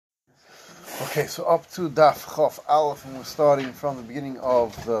Okay, so up to Daf Chof Aleph, and we're starting from the beginning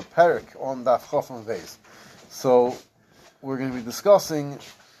of the Perek on Daf Chof and Vez. So we're going to be discussing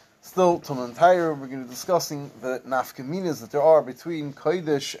still Tuman Taira. We're going to be discussing the nafkaminas that there are between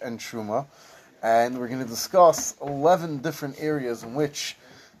Kodesh and Truma, and we're going to discuss 11 different areas in which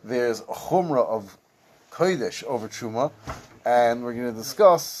there's a chumrah of Kodesh over Truma, and we're going to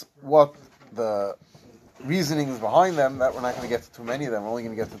discuss what the reasonings behind them. That we're not going to get to too many of them. We're only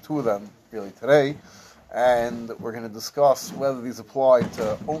going to get to two of them really today, and we're going to discuss whether these apply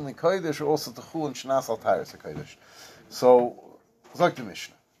to only Kodesh or also to Chul and Shnas al Tairis Kodesh. So, like the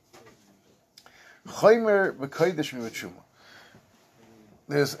Mishnah, Chaymer b'Kodesh mi b'Truma.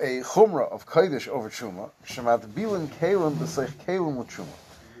 There's a chumrah of Kodesh over Truma. Shemat bilim kelim b'seich kelim l'Truma.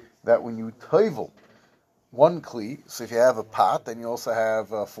 That when you tovel one kli, so if you have a pot and you also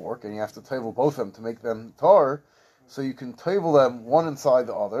have a fork, and you have to tovel both of them to make them tar, so you can tovel them one inside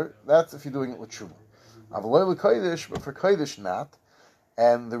the other. That's if you're doing it with Truma. Avaloi l'Kodesh, but for Kodesh not.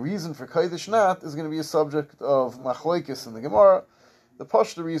 And the reason for Kodesh not is going to be a subject of machlokes in the Gemara. The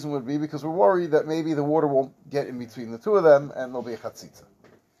pashto reason would be because we're worried that maybe the water won't get in between the two of them and there'll be a chatzitza.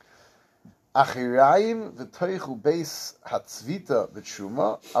 Achirayim v'toichu beis hatzvita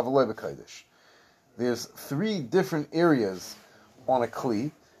b'Truma avaloi b'Kodesh. There's three different areas on a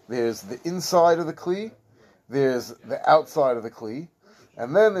kli. There's the inside of the kli, there's the outside of the kli,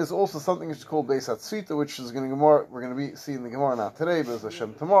 and then there's also something which is called Beis HaTzvita, which is we're going to be seeing the Gemara not today, but as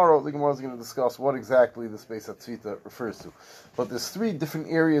Hashem tomorrow, the Gemara is going to discuss what exactly this Beis HaTzvita refers to. But there's three different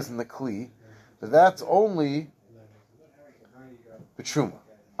areas in the kli, but that's only B'Truma,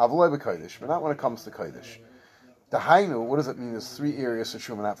 Avaloi b'Kodesh, but not when it comes to Kodesh. Dahainu, what does it mean? There's three areas for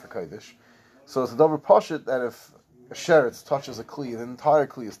Truma, not for Kodesh. So it's a double pashut that if a sheretz touches a kli, the entire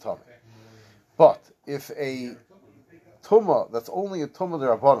kli is tummy. But if a tumah that's only a tumah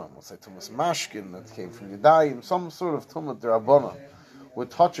d'Rabbanan, let's say tumas mashkin that came from Yadayim, some sort of tumah d'Rabbanan would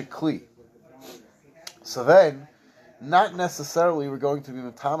touch a kli, so then not necessarily we're going to be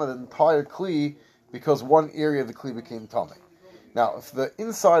matama the entire kli because one area of the kli became tummy. Now, if the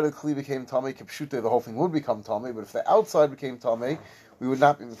inside of the kli became tummy, kipshute, the whole thing would become tummy. But if the outside became tummy, we would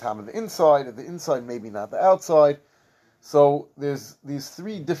not be matama the inside. If the inside, maybe not the outside. So there's these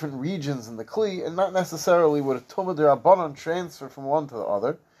three different regions in the kli, and not necessarily would a tumah d'Rabbanan transfer from one to the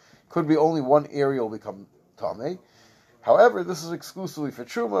other. Could be only one area will become tamei. However, this is exclusively for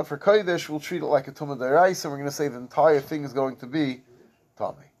Truma. For Kodesh, we'll treat it like a tumah d'Oraisa, and we're going to say the entire thing is going to be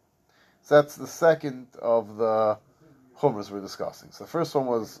tamei. So that's the second of the chumras we're discussing. So the first one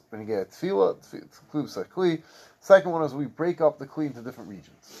was when you get a tefillah, kli. Second one is we break up the kli into different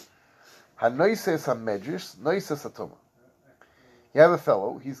regions. Hanoises ha-medrash, noises ha-tumah. You have a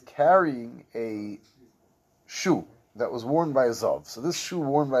fellow, he's carrying a shoe that was worn by a Zav. So this shoe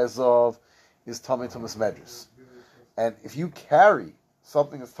worn by a Zav is Tamei Tumas Medrash. And if you carry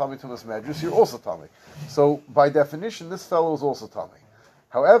something that's Tamei Tumas Medrash, you're also Tamei. So by definition, this fellow is also Tamei.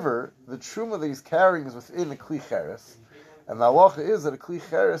 However, the truma that he's carrying is within a Kli Cheres, and the halacha is that a Kli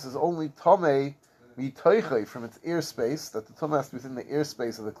Cheres is only Tamei mitoiche from its airspace, that the tumah has to be within the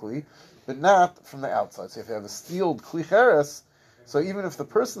airspace of the Kli, but not from the outside. So if you have a steeled Kli Cheres, so even if the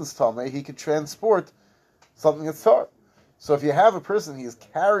person's tamei, he could transport something that's tar. So if you have a person, he is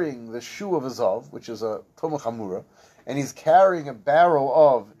carrying the shoe of a zav, which is a tumah chamura, and he's carrying a barrel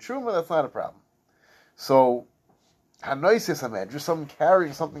of truma, that's not a problem. So hanoises hamedrash, someone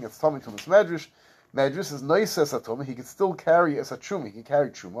carrying something that's tamei tumas medrash, medrash is noises hatumah. He could still carry as a truma. He can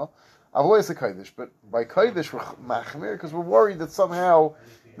carry truma. Avoid a kodesh, but by kodesh we're machmir because we're worried that somehow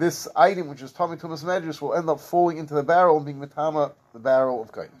this item, which is tamei tumas medrash, will end up falling into the barrel and being matama the barrel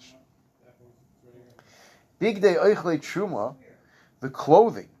of kodesh. Big day oichlei truma, the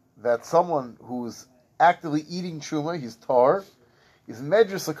clothing that someone who's actively eating truma, he's tar, is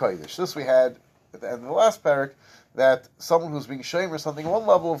medrash a kodesh. This we had at the end of the last parak, that someone who's being shame or something, one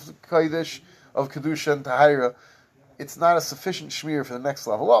level of kodesh, of kedusha and tahira, it's not a sufficient shmir for the next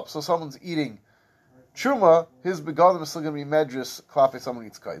level up. So someone's eating truma, his begadim is still going to be medrash klape someone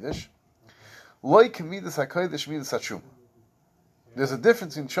eats kodesh. Loi kemidas hakodesh midas hatruma. There's a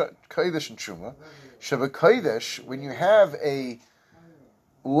difference in kodesh and truma. Sheba kodesh, when you have a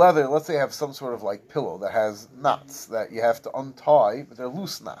leather, let's say you have some sort of like pillow that has knots that you have to untie, but they're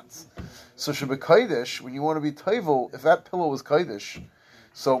loose knots. So sheba kodesh, when you want to be tovel, if that pillow was kodesh,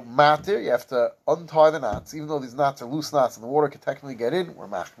 so matir, you have to untie the knots, even though these knots are loose knots and the water can technically get in, we're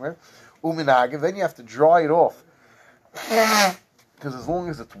machmer. Uminagiv, then you have to dry it off. Because as long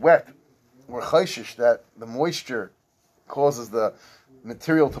as it's wet, we're chayshish that the moisture causes the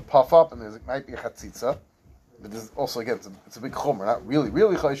material to puff up and there might be a chatzitza. But this also, again, it's a big chomer, not really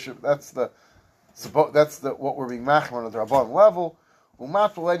chayshish. That's the So that's what we're being machmer on the Rabban level.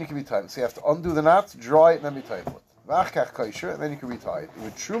 Umatbel, then you can be tied. So you have to undo the knots, dry it, and then be tied with it. V'achkach kosher, and then you can be tied.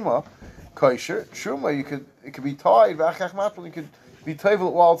 With truma kosher, truma it could be tied. V'achkach matbel, you could be tied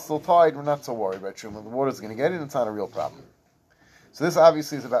while it's still tied. We're not so worried about truma. The water's going to get in. It's not a real problem. So this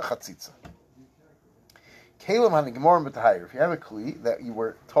obviously is about chatzitza. Kalim han gemorah b'tahir. If you have a kli that you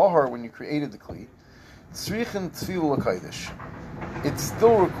were tahor when you created the kli, tzrichin tefillah l'kodesh. It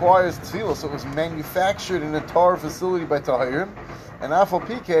still requires tefillah, so it was manufactured in a tahor facility by tahirim, and afal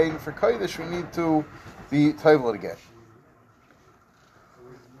pikein for kodesh we need to be tevil again.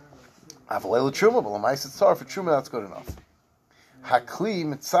 Avalei l'truma, but l'mais it's tahor for truma. That's good enough. Hakli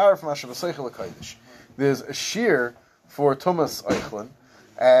mitzaref mashav b'seichel l'kodesh. There's a shear for tumas eichlin,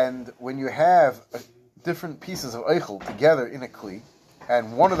 and when you have different pieces of eichel together in a kli,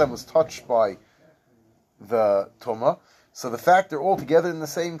 and one of them was touched by the tuma, so the fact they're all together in the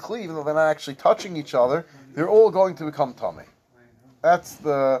same kli, even though they're not actually touching each other, they're all going to become tamei. That's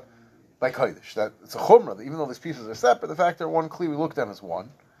the by kodesh. That it's a chumrah. Even though these pieces are separate, the fact they're one kli we looked at as one.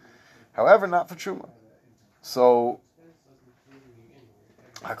 However, not for truma. So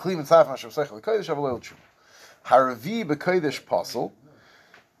hakli mitzaf mashav seichel kodesh avalei truma. Haravi b'kodesh pasel.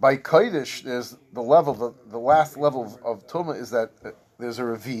 By kodesh, there's the level, the last level of tuma is that there's a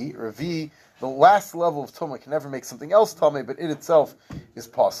ravi. Ravi, the last level of tuma can never make something else tame, but it itself is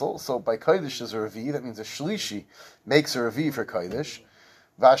pasel. So by kodesh there's a ravi. That means a shlishi makes a ravi for kodesh.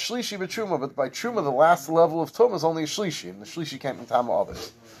 V'ashlishi b'truma, but by truma the last level of tuma is only a shlishi, and the shlishi can't be tama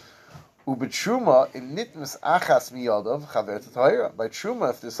others. U'b'truma in nitmas achas miyadav chaver t'tahira. By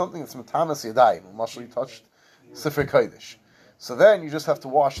truma, if there's something that's matamas yadayim, mashli touched Sifrei Kodesh, so then you just have to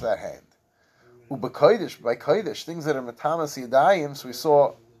wash that hand. U'b'kodesh, by kodesh, things that are matamas yadayim, so we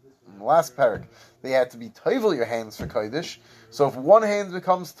saw in the last parak, they had to be toivel your hands for kodesh. So if one hand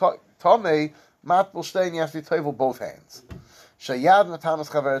becomes tamei, matbel shtein, you have to toivel both hands. Shayad matamas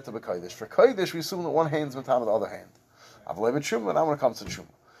chaver to b'kodesh. For kodesh, we assume that one hand's matamas the other hand. Avalei b'truma, now when it comes to truma.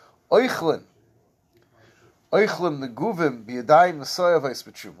 Oichlin neguvim b'yadayim nesoya v'es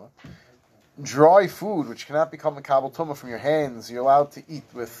b'truma. Dry food, which cannot become a kabel tumah from your hands, you're allowed to eat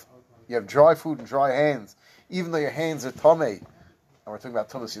with. You have dry food and dry hands, even though your hands are tamei. And we're talking about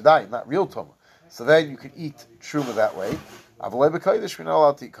tumas yadayim, not real tumah. So then you can eat truma that way. Avalei b'kodesh, we're not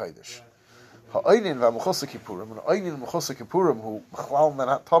allowed to eat kodesh. Ha'oinin v'amuchosa kippurim, and oinin and muchosa kippurim, who b'chlal they're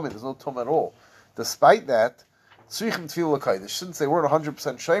not tamei, there's no tumah at all. Despite that, tzrichim tefillah kodesh. Since they weren't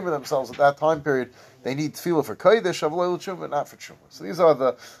 100% shame of themselves at that time period, they need tefillah for kodesh, avalei l'truma, but not for truma. So these are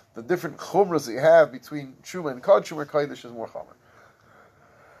the different chumras that you have between truma and kodesh, where kodesh is more chomer.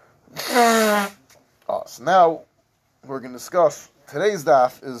 So now we're going to discuss, today's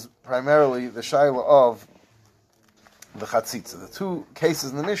daf is primarily the shaila of the chatzitza. The two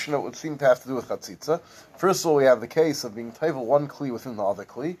cases in the Mishnah would seem to have to do with chatzitza. First of all, we have the case of being tevel one kli within the other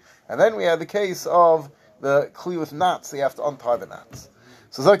kli, and then we have the case of the kli with knots, so you have to untie the knots.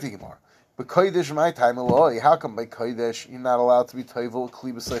 So Zok the Gemara, b'kodesh my time eloi. How come by kodesh you're not allowed to be tevel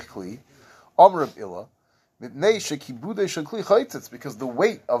kli b'seich kli? Amr of illa, mitnei shekibude shel kli chaytzitz, because the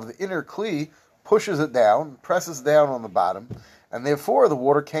weight of the inner kli pushes it down, presses down on the bottom, and therefore the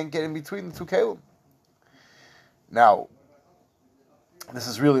water can't get in between the two kelim. Now, this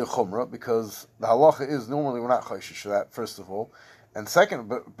is really a chumrah, because the halacha is normally we're not chayshish for that, first of all. And second,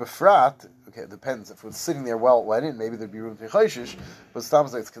 befrat, okay, it depends. If it's sitting there well it went in, maybe there'd be room to chayshish, but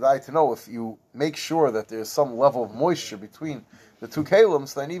sometimes it's kedai to know if you make sure that there's some level of moisture between the two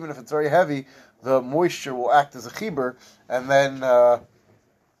kalims, then even if it's very heavy, the moisture will act as a chiber, and then, so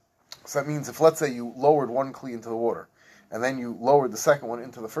that means if, let's say, you lowered one kli into the water, and then you lowered the second one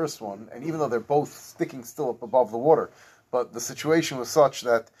into the first one, and even though they're both sticking still up above the water, but the situation was such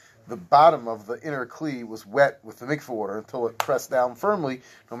that the bottom of the inner kli was wet with the mikveh water until it pressed down firmly,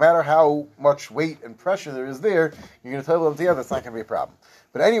 no matter how much weight and pressure there is there, you're going to tell them together, it's not going to be a problem.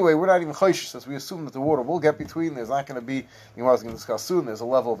 But anyway, we're not even chayshish, since we assume that the water will get between. There's not going to be, you know, I was going to discuss soon, there's a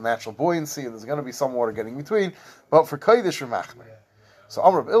level of natural buoyancy, and there's going to be some water getting between, but for kodesh or machmer. So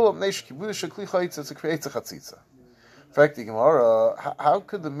Amr of Ilam, Neish Kibudish Kli Chaytzitz, it creates a chatzitza. In fact, the Gemara, how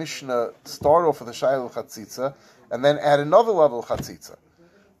could the Mishnah start off with a shayla of chatzitza and then add another level of chatzitza?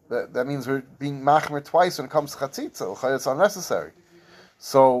 That means we're being machmer twice when it comes to chatzitza. It's unnecessary.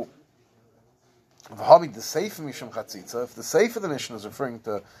 So, v'hamid the sefer mishum chatzitza. If the sefer of the Mishnah is referring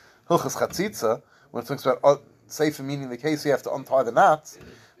to hilchas chatzitza, when it talks about sefer meaning the case you have to untie the knots,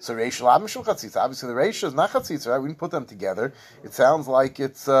 so reish la mishum chatzitza. Obviously, the reish is not chatzitza, right? We didn't put them together. It sounds like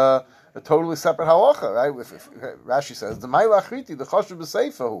it's a totally separate halacha, right? If Rashi says the ma'ila achriti the chashuv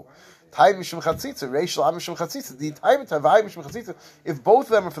b'seifahu tai mishum chatzitza reish la mishum chatzitza the tai mishum chatzitza. If both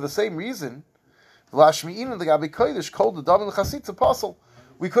of them are for the same reason, V'lashmi'in the gabi kodesh called the dam l'chatzitza puzzle.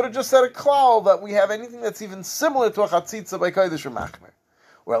 We could have just said a klal that we have anything that's even similar to a chatzitza by kodesh or machmer,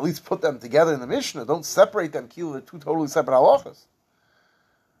 or at least put them together in the Mishnah. Don't separate them. Kilo, they're two totally separate halachas.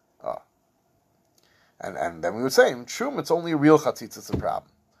 And then we would say in Shum it's only a real chatzitza. It's a problem.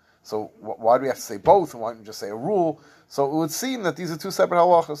 So why do we have to say both, and why don't we just say a rule? So it would seem that these are two separate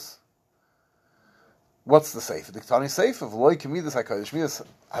halachas. What's the seifa? The Ketani seifa of loy kemidas hakodesh midas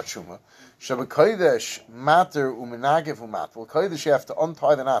hatshuma sheba kodesh matter umenagev umat. Well, kodesh you have to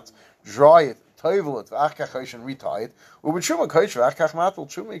untie the knot, dry it, tovel it, v'achkach and retie it. Well, with shuma kodesh v'achkach mat, well,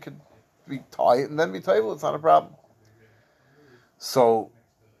 shuma you could tie it and then tovel. It's not a problem. So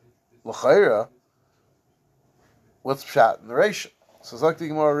l'chayra, what's pshat in the reisha? So zakti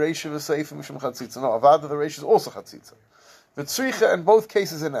gemara reisha v'seifa mishum chatzitza. No, avada the reisha is also chatzitza. V'tzricha, in both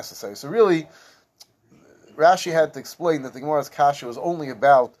cases are necessary. So really, Rashi had to explain that the Gemara's kasha was only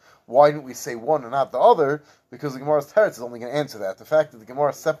about why didn't we say one and not the other, because the Gemara's teretz is only going to answer that. The fact that the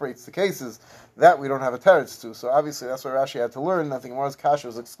Gemara separates the cases, that we don't have a teretz to. So obviously that's why Rashi had to learn that the Gemara's kasha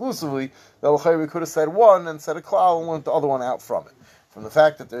was exclusively that we could have said one and said a klal and lent the other one out from it. From the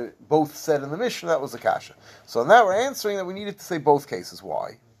fact that they're both said in the Mishnah, that was the kasha. So now we're answering that we needed to say both cases.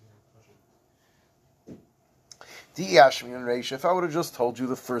 Why? If I would have just told you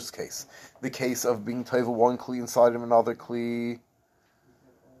the first case, the case of being toivel one kli inside of another kli,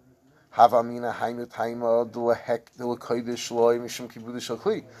 I would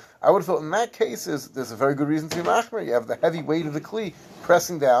have thought in that case there's a very good reason to be machmer. You have the heavy weight of the kli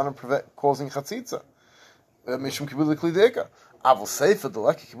pressing down and causing chatzitza. But in the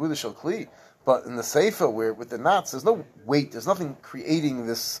seifa, where with the knots, there's no weight, there's nothing creating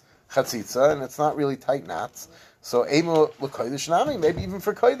this chatzitza, and it's not really tight knots. So emo l'kodesh nami, maybe even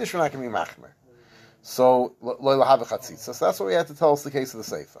for kodesh we're not going to be machmer. So lo have a chatzitza. So that's what we had to tell us the case of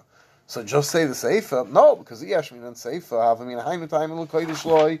the seifa. So just say the seifa? No, because the yashmin and seifa have hainu time l'kodesh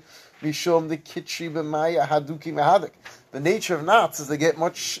loy mishum the kitchi b'maya haduki mehadik. The nature of knots is they get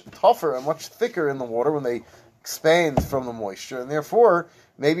much tougher and much thicker in the water when they expand from the moisture, and therefore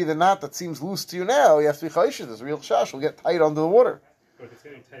maybe the knot that seems loose to you now, you have to be chayshish. There's a real shash will get tight under the water. But if it's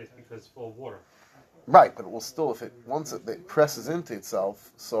getting tight, it's because it's full of water. Right, but it will still, once it presses into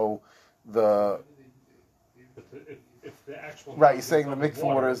itself, so if the actual right, you're saying the mikvah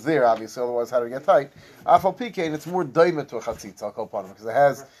water is there, obviously, otherwise how do it get tight? Afal pikein, it's more daima to a chatzitza, I'll call upon it, because it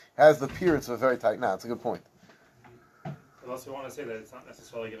has the appearance of a very tight knot. It's a good point. Unless we want to say that it's not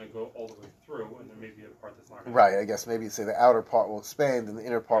necessarily going to go all the way through, and there may be a part that's not going to Right, I guess maybe you say the outer part will expand and the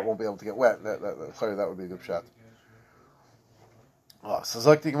inner part won't be able to get wet. That would be a good shot. So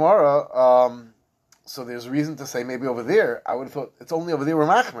Zakti Gemara, so there's reason to say maybe over there, I would have thought it's only over there we're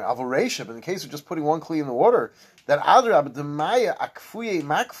machmer, avol reisha, but in the case of just putting one kli in the water, that adrab, demaya akfuye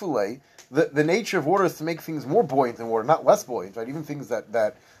makfule, the nature of water is to make things more buoyant than water, not less buoyant, right? Even things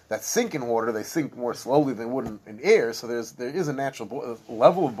that sink in water, they sink more slowly than would in air, so there is a natural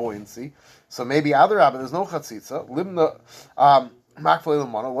level of buoyancy. So maybe adrab, there's no chatzitza, limna, makfule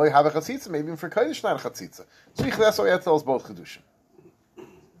lemana, loy have a chatzitza, maybe even for kodesh not a chatzitza. So that's why we have to tell us both chedushim.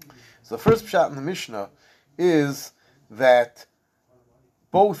 So the first pshat in the Mishnah is that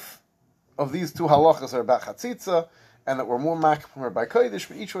both of these two halachas are about chatzitza, and that we're more machmer by kodesh,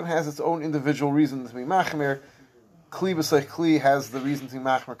 but each one has its own individual reason to be machmer. Kli b'seich kli has the reason to be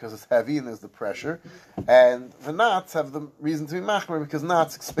machmer because it's heavy and there's the pressure, and the knots have the reason to be machmer because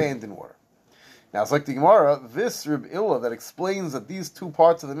knots expand in water. Now it's like the Gemara, this Reb Illa that explains that these two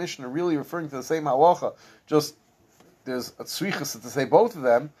parts of the Mishnah are really referring to the same halacha, just there's a tzrichas to say both of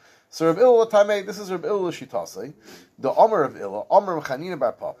them. So Reb Illa Tamei, this is Reb Illa Shitase, the Omer of Illa, Omer Mechanina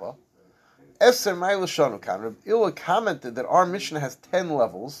Bar Papa, Eser Ma'ila Shanukan. Reb Illa commented that our Mishnah has 10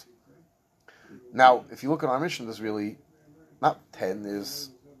 levels. Now, if you look at our Mishnah, there's really not 10, there's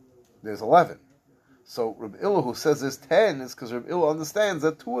 11. So Reb Illa, who says there's 10, is because Reb Illa understands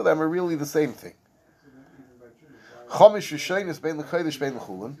that two of them are really the same thing. Chomish Yishaynis Bein L'Chodesh Bein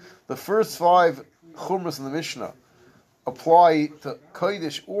L'Chulin. The first 5 chumras in the Mishnah apply to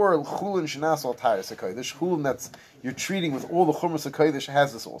Kodesh or Chulin Shenas Al Taris Kodesh. Chulin that's you're treating with all the chumras of Kodesh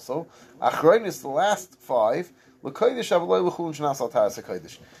has this also. Achroin is the last 5. L'Kodesh Avaloi L'Chulin Shenas Al Taris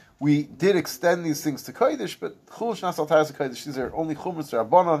Kodesh. We did extend these things to Kodesh, but Chulin Shenas Al Taris Kodesh, these are only chumras to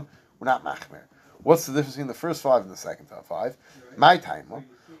Rabbanon. We're not machmer. What's the difference between the first 5 and the second 5? My time.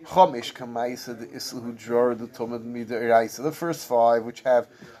 Chomish Kamaisa the Islahu Jor the Tumad Mida Iraisa. The first 5 which have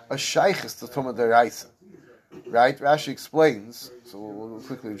a shaykhis to Tumad Iraisa. Right? Rashi explains, so we'll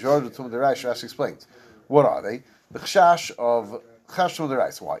quickly, George the Tumad Rashi explains. What are they? The Chash of Tumad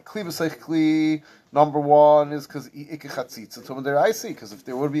Iraisa. Why? Kli b'seich kli, Number one is because ikke chatzitza tumah deraisa, because if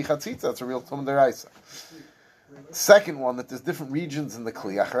there would be chatzitza, that's a real tumah deraisa. Second one, that there's different regions in the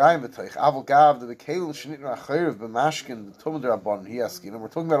kli. Acharayim v'toich aval gav the kelim shenitnu achayrev b'mashkin the tumah derabbanan. He asks, and we're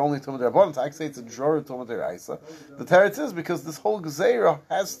talking about only tumah derabbanan. So I say it's a dror tumah deraisa. The teretz is because this whole gzeira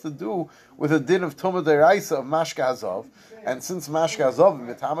has to do with a din of tumah deraisa of mashka hazav, and since mashka hazav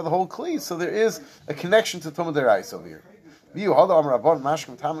is the the whole kli, so there is a connection to tumah deraisa over here. You hold on, Rabban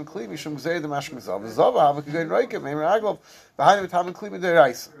mashkim tam kli mishum gzeira the mashkim hazav. Zav have a good roikim name raglov behind the tam kli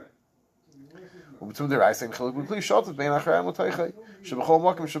deraisa. So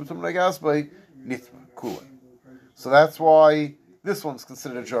that's why this one's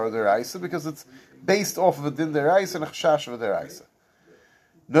considered a jar deraisa, because it's based off of a din deraisa and a chashash of a deraisa.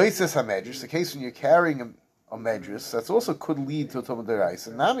 Noises hamedris, the case when you're carrying a medris, that's also could lead to a tumah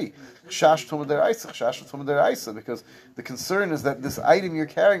deraisa. Nami chashash tumah deraisa, because the concern is that this item you're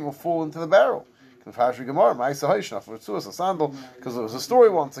carrying will fall into the barrel. Because there was a story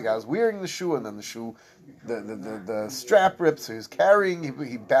once, a guy was wearing the shoe, and then the shoe, the strap ripped, so he was carrying,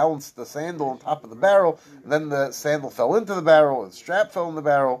 he balanced the sandal on top of the barrel, and then the sandal fell into the barrel, and the strap fell in the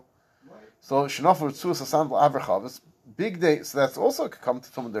barrel. So shenafar tzuas sandal averchavis, big day, so that's also could come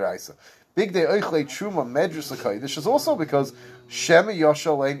to tumah deraisa. Big day oichlei truma medrus l'kodesh is also because shema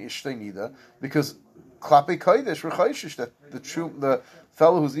yosha lein ishtei nida, because klape kodesh rechayshish, that the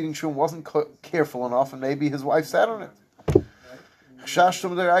fellow who's eating shum wasn't careful enough, and maybe his wife sat on it. Chash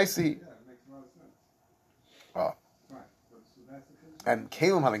tumah deraisa. And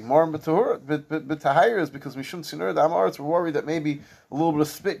Kalim having more b'tahir is because we shouldn't sinur the Amoritz were worried that maybe a little bit of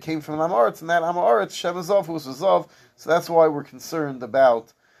spit came from an Amoritz, and that Amoritz Shem Azov who was Azov, so that's why we're concerned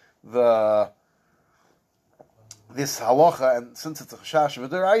about this halacha, and since it's a chashash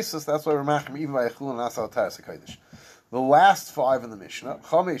of deraisa, that's why we're machim even by Echul and Asal Taras HaKodesh. The last five in the Mishnah,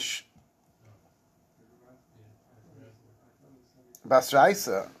 Chamish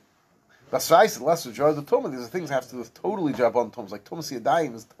Basraisa, lesser jar the Tumah. These are things that have to do with totally Jabon Tumahs, like Tumas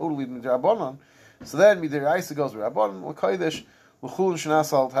Yadayim is totally Jabonon. So then Midiraisa goes with Rabban, L'Kodesh, L'Chul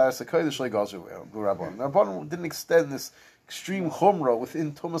Shnasal Taras HaKodesh L'Goz Rabban. Rabban didn't extend this extreme chumrah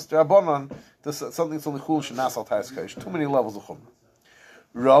within Tumas Rabbanon to something that's only Chul Shnasal Taras HaKodesh. Too many levels of chumrah.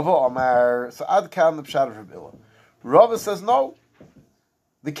 Rava Amar, so Ad Kam the Pshat of Rabbilah. Rava says no.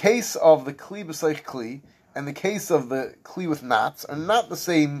 The case of the Kli B'Seich Kli and the case of the Kli with knots are not the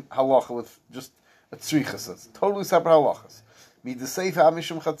same halacha with just a tzrichas. It's totally separate halachas. Mid the Seif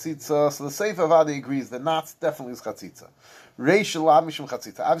HaMishum Chatzitza, so the Seif Avadi agrees that knots definitely is Chatzitza. Reisha La Mishum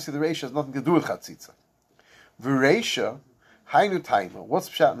Chatzitza. Obviously the Reisha has nothing to do with Chatzitza. V'Reisha, Hainu Taima, what's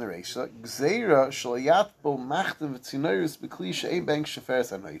pshat in the Reisha? Gzeira Shalayat Bo Machtem V'Tzinoris B'Kli She'ein Bank Sheferes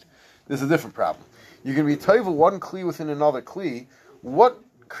Hanoid. There's a different problem. You're going to be toivel one kli within another kli. What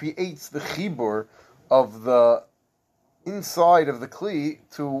creates the chibur of the inside of the kli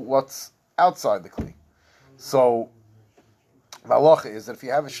to what's outside the kli? So, malacha is that if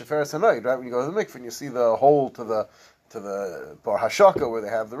you have a sheferes hanoid, right, when you go to the mikveh and you see the hole to the bar hashaka where they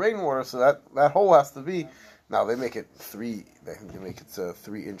have the rainwater, so that hole has to be. Now they make it 3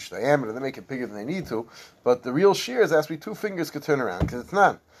 inch diameter. They make it bigger than they need to, but the real shear is has to be 2 fingers could turn around because it's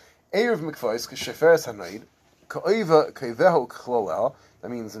not. Erev mikvahs k'sheferes hanoid ka'oiva k'veho k'chlolel. That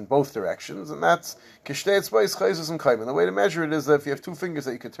means in both directions, and that's kishtei etzbais chayzus and kaimen. The way to measure it is that if you have 2 fingers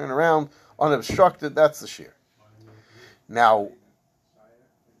that you could turn around unobstructed, that's the shear. Now,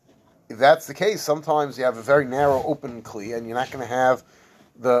 if that's the case, sometimes you have a very narrow open kli, and you're not going to have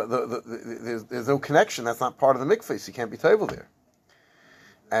there's no connection. That's not part of the mikvah, so you can't be table there.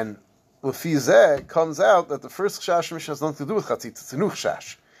 And Lefizeh comes out that the first chash Mishnah has nothing to do with chatzitz; it's a nuch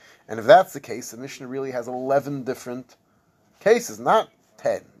chash. And if that's the case, the Mishnah really has 11 different cases, not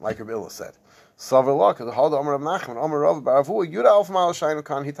 10, like Rabbi Illa said. Savar the Hada Amar Rav Nachman, Amar Rav Baravua, Yuda Alf Mal Shainu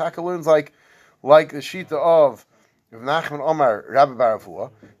Kan. Hitaka learns like the Shita of Rav Nachman Amar Rabbi Baravua,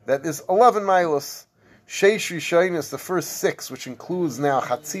 that is 11 milas. Sheish Rishayin is the first 6, which includes now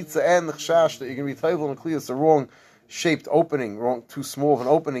Chatzitza and the Chash, that you're going to be Tayvul and Kli. It's the wrong shaped opening, too small of an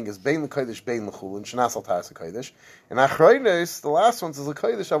opening, is Bein L'Kodesh, Bein L'Chul, and Shnasal Taras HaKodesh. And Achraynes, the last one, is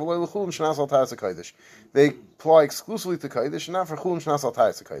L'Kodesh, Avaloi L'Chul, and Shnasal Taras HaKodesh. They apply exclusively to Kodesh, and not for Chul and Shnasal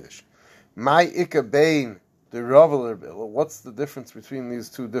Taras HaKodesh. My Ika Bein, the Rav Bill. What's the difference between these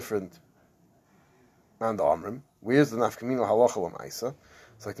two different and Amrim? Where's the Nafkamina Halacha L'Maisa?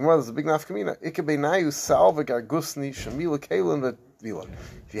 It's like the mother, there's a big nafkamina. Ika beinayu salva gargusni shamila kalim v'vilan.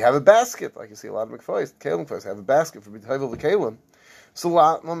 If you have a basket, like you see a lot of mikvahs, kalim mikvahs have a basket for b'tayvel the kalim. So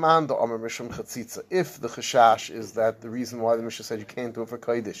laman da amar mishum chatzitza. If the chashash is that the reason why the Mishnah said you can't do it for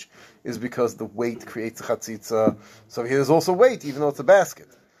kodesh is because the weight creates a chatzitza, so here's also weight, even though it's a basket.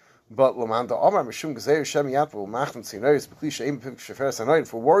 But Lamanda Omar Mishum Gezer Shem Yatvu Machim Tzinois B'Kli She'im Pink Sheferes Hanoid.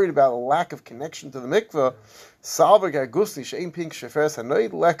 If we're worried about a lack of connection to the mikveh, Salvag Agusni She'im Pink Sheferes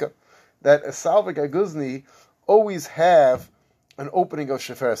Hanoid Leka, that a Salvag Aguzni always have an opening of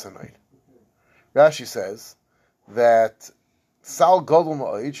Sheferes Hanoid. Rashi says that Sal Gadol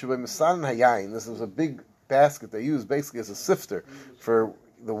Ma'od Shebei Misan Hayayin. This is a big basket they use basically as a sifter for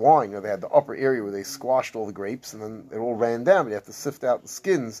the wine. They had the upper area where they squashed all the grapes, and then it all ran down. But you have to sift out the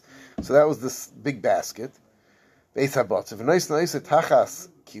skins. So that was this big basket. Beis habatz. V'nois nois tachas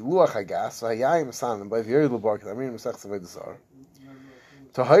kiluach hagas v'hayayim sanim by v'yeri l'barket amirim mesach tzavei desar.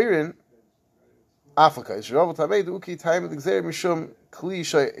 Tohirin Africa is Rav Tameid uki time of the Gzeir mishum kli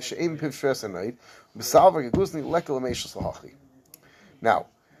she'im piv shres hanoid b'salva gegusni lekel ameishus lahachi. Now,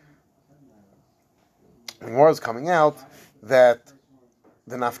 the Gemara is coming out that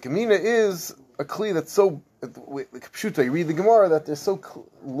the nafkamina is a kli that's so, pshuta, you read the Gemara, that they're so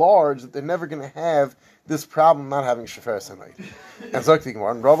large that they're never going to have this problem not having shefer sanayit. And so the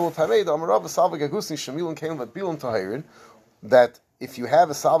Gemara, that if you have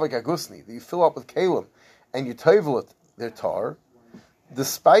a salvag agusni that you fill up with kalim and you tovel it, their tar,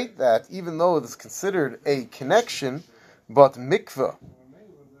 despite that, even though it is considered a connection, but mikveh,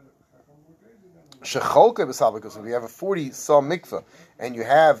 if you have a 40 saw mikveh and you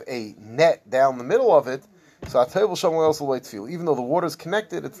have a net down the middle of it, so atayvel someone else will wait feel. Even though the water is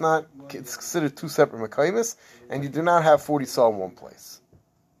connected, it's considered two separate mekaymis, and you do not have 40 saw in one place.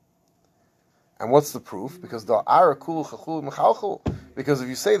 And what's the proof? Because the arakul chachul mechalchul. Because if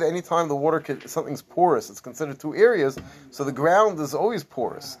you say that any time the water something's porous, it's considered two areas, so the ground is always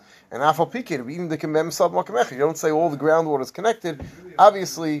porous. And afal piked, even the kemem sab makamech, you don't say all the groundwater is connected.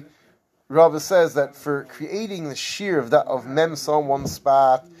 Obviously, Rava says that for creating the shear of memsa on one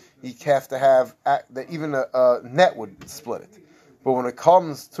spot, you have to have that even a net would split it. But when it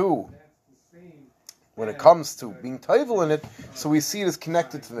comes to being toivel in it, so we see it as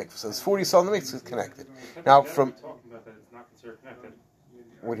connected to the mikvah. So it's 40 saw in the mikvah is connected. Now, from talking about that, it's not considered connected.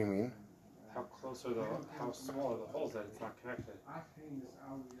 What do you mean? How close are how small are the holes that it's not connected?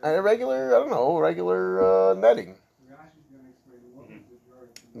 A regular netting.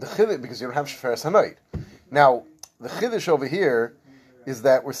 The chiddush, because you don't have sheferes hanoid. Now, the chiddush over here is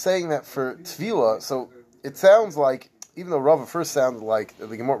that we're saying that for tefillah, so it sounds like, even though Rava first sounded like,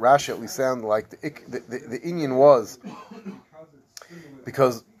 the Gemara Rashi at least sounded like the Inyan was,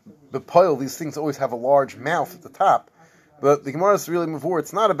 because the pile, these things always have a large mouth at the top, but the Gemara is really mavur,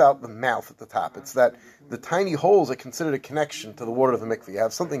 it's not about the mouth at the top, it's that the tiny holes are considered a connection to the water of the mikveh. You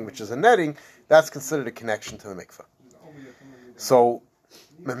have something which is a netting, that's considered a connection to the mikveh. So,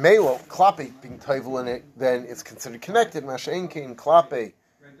 Memelo, klape being toivel in it, then it's considered connected. Masha'enkein klape,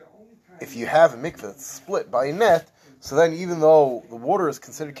 if you have a mikveh that's split by a net, so then even though the water is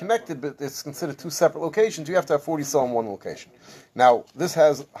considered connected, but it's considered two separate locations, you have to have 40 saw in one location. Now, this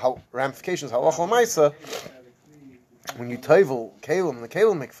has ramifications. Halach l'maisa, when you toivel kalim in the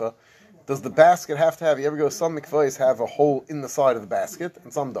kalim mikveh, does the basket have to have? You ever go? Some mikvahs have a hole in the side of the basket,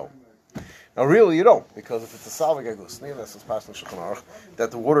 and some don't. Now, really, you don't, because if it's a salvag agusni, that's what's passed in Shulchan Aruch,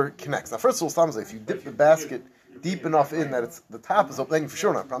 that the water connects. Now, first of all, sometimes if you dip the basket deep enough in that the top is up, then for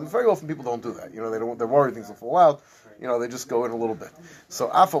sure not a problem. Very often people don't do that. They're worried things will fall out. They just go in a little bit. So,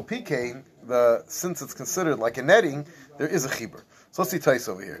 afal pikein, since it's considered like a netting, there is a chibur. So let's see Tais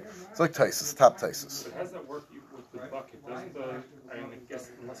over here. It's like Taisus, top Taisus. But how does that work with the bucket? Doesn't I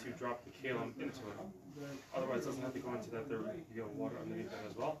guess unless you drop the kalim into it, otherwise it doesn't have to go into that. There you get water underneath that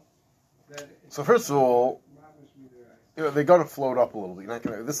as well. So first of all, they're going to float up a little bit. You're not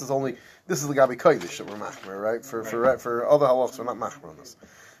gonna, this is the Gabi Kodesh that we're machmer, right? For other halachos, we're not machmer on this.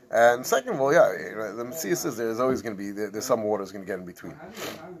 And second of all, the Messiah says there's always going to be there's some water is going to get in between.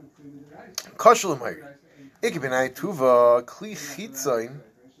 Kashelim hayir. Ikibinai tuva kli chitzain.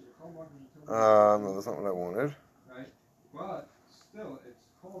 No, that's not what I wanted.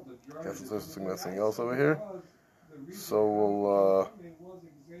 Guess there's something else over here. So we'll.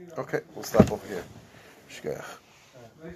 Okay, we'll stop over here. Shkach.